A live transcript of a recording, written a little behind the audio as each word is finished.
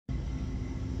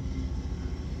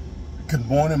Good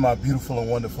morning, my beautiful and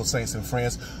wonderful saints and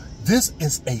friends. This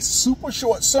is a super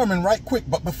short sermon, right quick.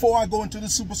 But before I go into the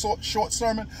super short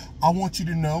sermon, I want you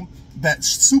to know that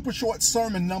super short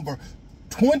sermon number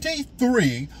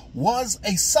 23 was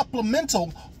a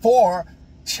supplemental for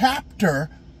chapter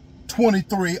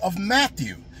 23 of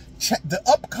Matthew. The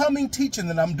upcoming teaching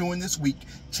that I'm doing this week,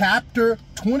 chapter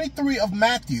 23 of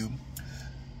Matthew,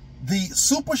 the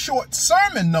super short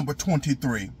sermon number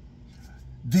 23,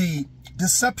 the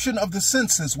deception of the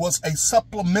senses, was a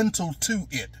supplemental to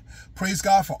it. Praise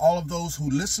God for all of those who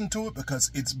listen to it, because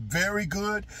it's very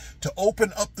good to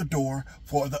open up the door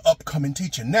for the upcoming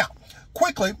teaching. Now,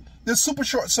 quickly, this super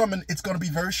short sermon, it's going to be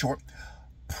very short.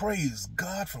 Praise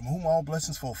God, from whom all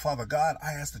blessings flow. Father God,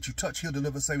 I ask that you touch, heal,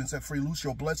 deliver, save, and set free. Loose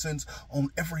your blessings on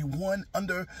everyone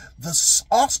under the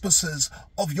auspices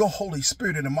of your Holy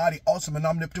Spirit in a mighty, awesome, and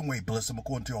omnipotent way. Bless them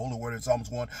according to your holy word in Psalms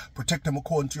 1. Protect them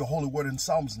according to your holy word in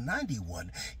Psalms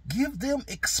 91. Give them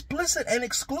explicit and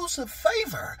exclusive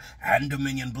favor and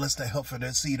dominion. Bless their health and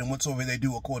their seed, and whatsoever they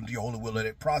do according to your holy will, let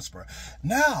it prosper.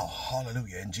 Now,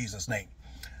 hallelujah, in Jesus' name.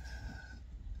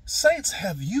 Saints,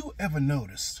 have you ever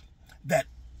noticed that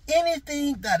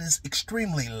anything that is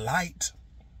extremely light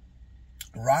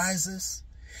rises?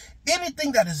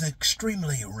 Anything that is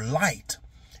extremely light,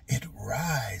 it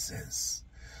rises.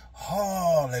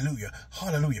 Hallelujah.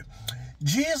 Hallelujah.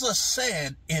 Jesus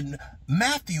said in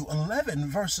Matthew 11,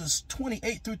 verses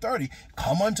 28 through 30,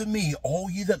 "Come unto me, all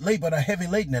ye that labor and are heavy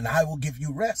laden, and I will give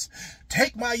you rest.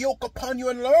 Take my yoke upon you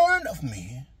and learn of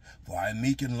me, for I am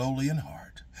meek and lowly in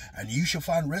heart, and you shall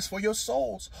find rest for your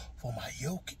souls. For my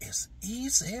yoke is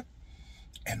easy,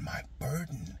 and my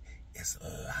burden is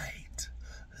light."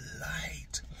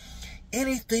 Light.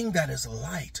 Anything that is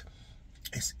light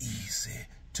is easy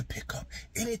to pick up.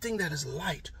 Anything that is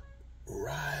light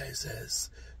rises.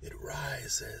 It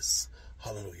rises.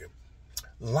 Hallelujah.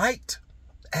 Light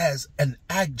as an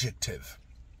adjective,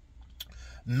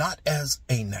 not as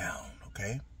a noun.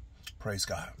 Okay? Praise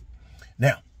God.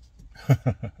 Now,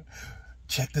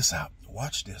 check this out.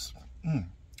 Watch this.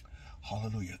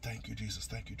 Hallelujah. Thank you, Jesus.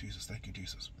 Thank you, Jesus. Thank you,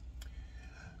 Jesus.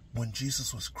 When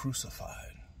Jesus was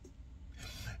crucified,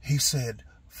 he said,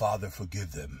 "Father,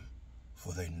 forgive them,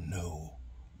 for they know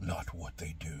not what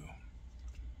they do."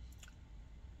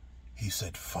 He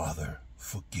said, "Father,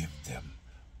 forgive them,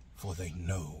 for they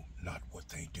know not what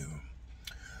they do."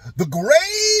 The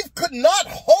grave could not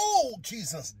hold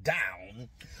Jesus down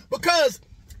because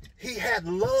he had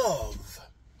love.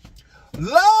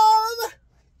 Love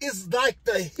is like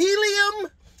the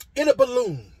helium in a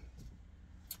balloon.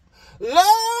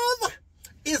 Love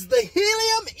is the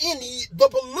helium in the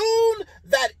balloon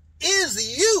that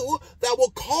is you, that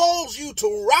will cause you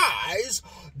to rise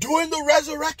during the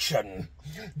resurrection,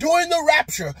 during the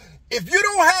rapture. If you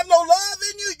don't have no love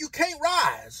in you, you can't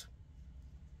rise.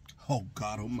 Oh,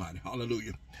 God Almighty.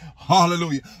 Hallelujah.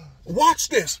 Hallelujah. Watch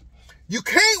this. You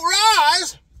can't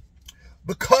rise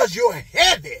because you're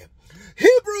heavy.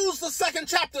 Hebrews, the 2nd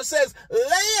chapter says,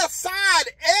 "Lay aside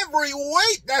every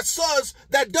weight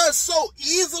that does so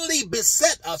easily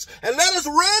beset us, and let us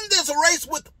run this race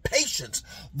with patience."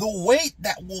 The weight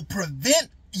that will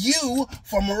prevent you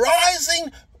from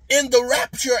rising in the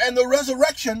rapture and the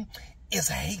resurrection is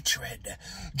hatred.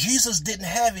 Jesus didn't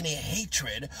have any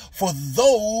hatred for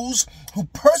those who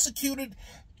persecuted,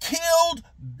 killed,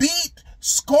 beat,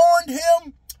 scorned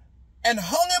him, and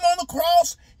hung him on the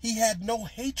cross. He had no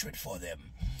hatred for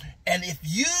them. And if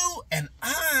you and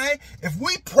I, if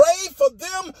we pray for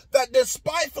them that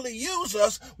despitefully use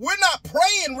us, we're not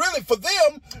praying really for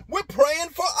them. We're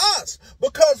praying for us.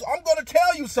 Because I'm going to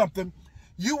tell you something.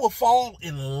 You will fall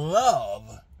in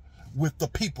love with the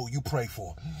people you pray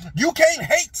for. You can't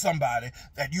hate somebody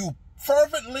that you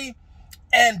fervently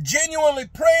and genuinely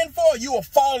praying for. You will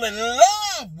fall in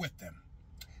love with them.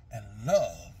 And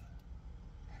love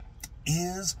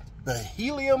is the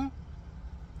helium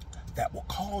that will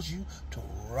cause you to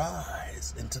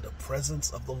rise into the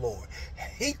presence of the Lord.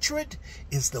 Hatred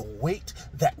is the weight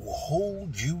that will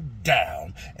hold you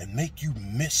down and make you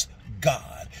miss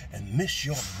God and miss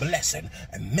your blessing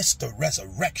and miss the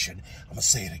resurrection. I'm going to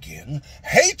say it again.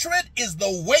 Hatred is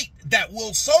the weight that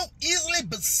will so easily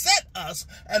beset us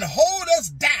and hold us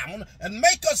down and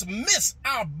make us miss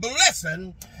our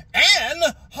blessing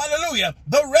and, hallelujah,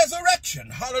 the resurrection.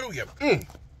 Hallelujah.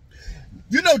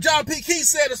 You know, John P. Key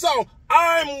said a song,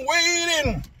 "I'm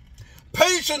waiting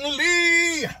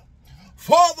patiently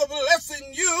for the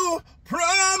blessing you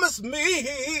promised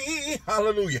me."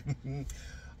 Hallelujah.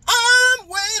 I'm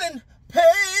waiting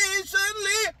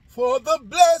patiently for the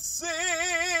blessing.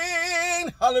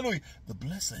 Hallelujah. The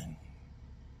blessing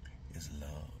is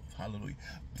love. Hallelujah.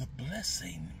 The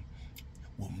blessing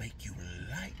will make you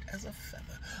light as a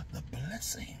feather. The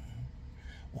blessing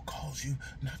will cause you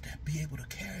not to be able to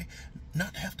carry,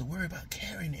 not to have to worry about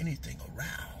carrying anything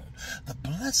around. The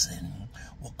blessing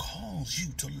will cause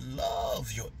you to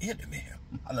love your enemy.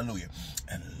 Hallelujah.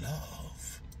 And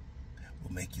love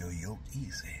will make your yoke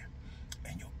easy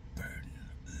and your burden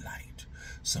light.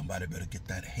 Somebody better get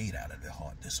that hate out of their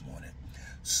heart this morning.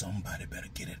 Somebody better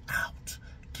get it out.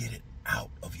 Get it out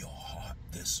of your heart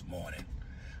this morning.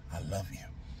 I love you.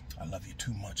 I love you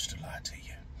too much to lie to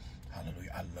you.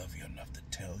 Hallelujah. I love you enough to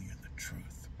tell you the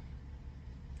truth.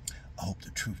 I hope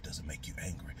the truth doesn't make you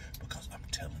angry because I'm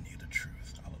telling you the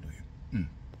truth. Hallelujah.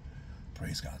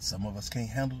 Praise God. Some of us can't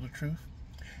handle the truth.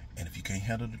 And if you can't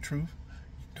handle the truth,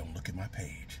 don't look at my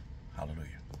page.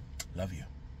 Hallelujah. Love you.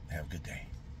 Have a good day.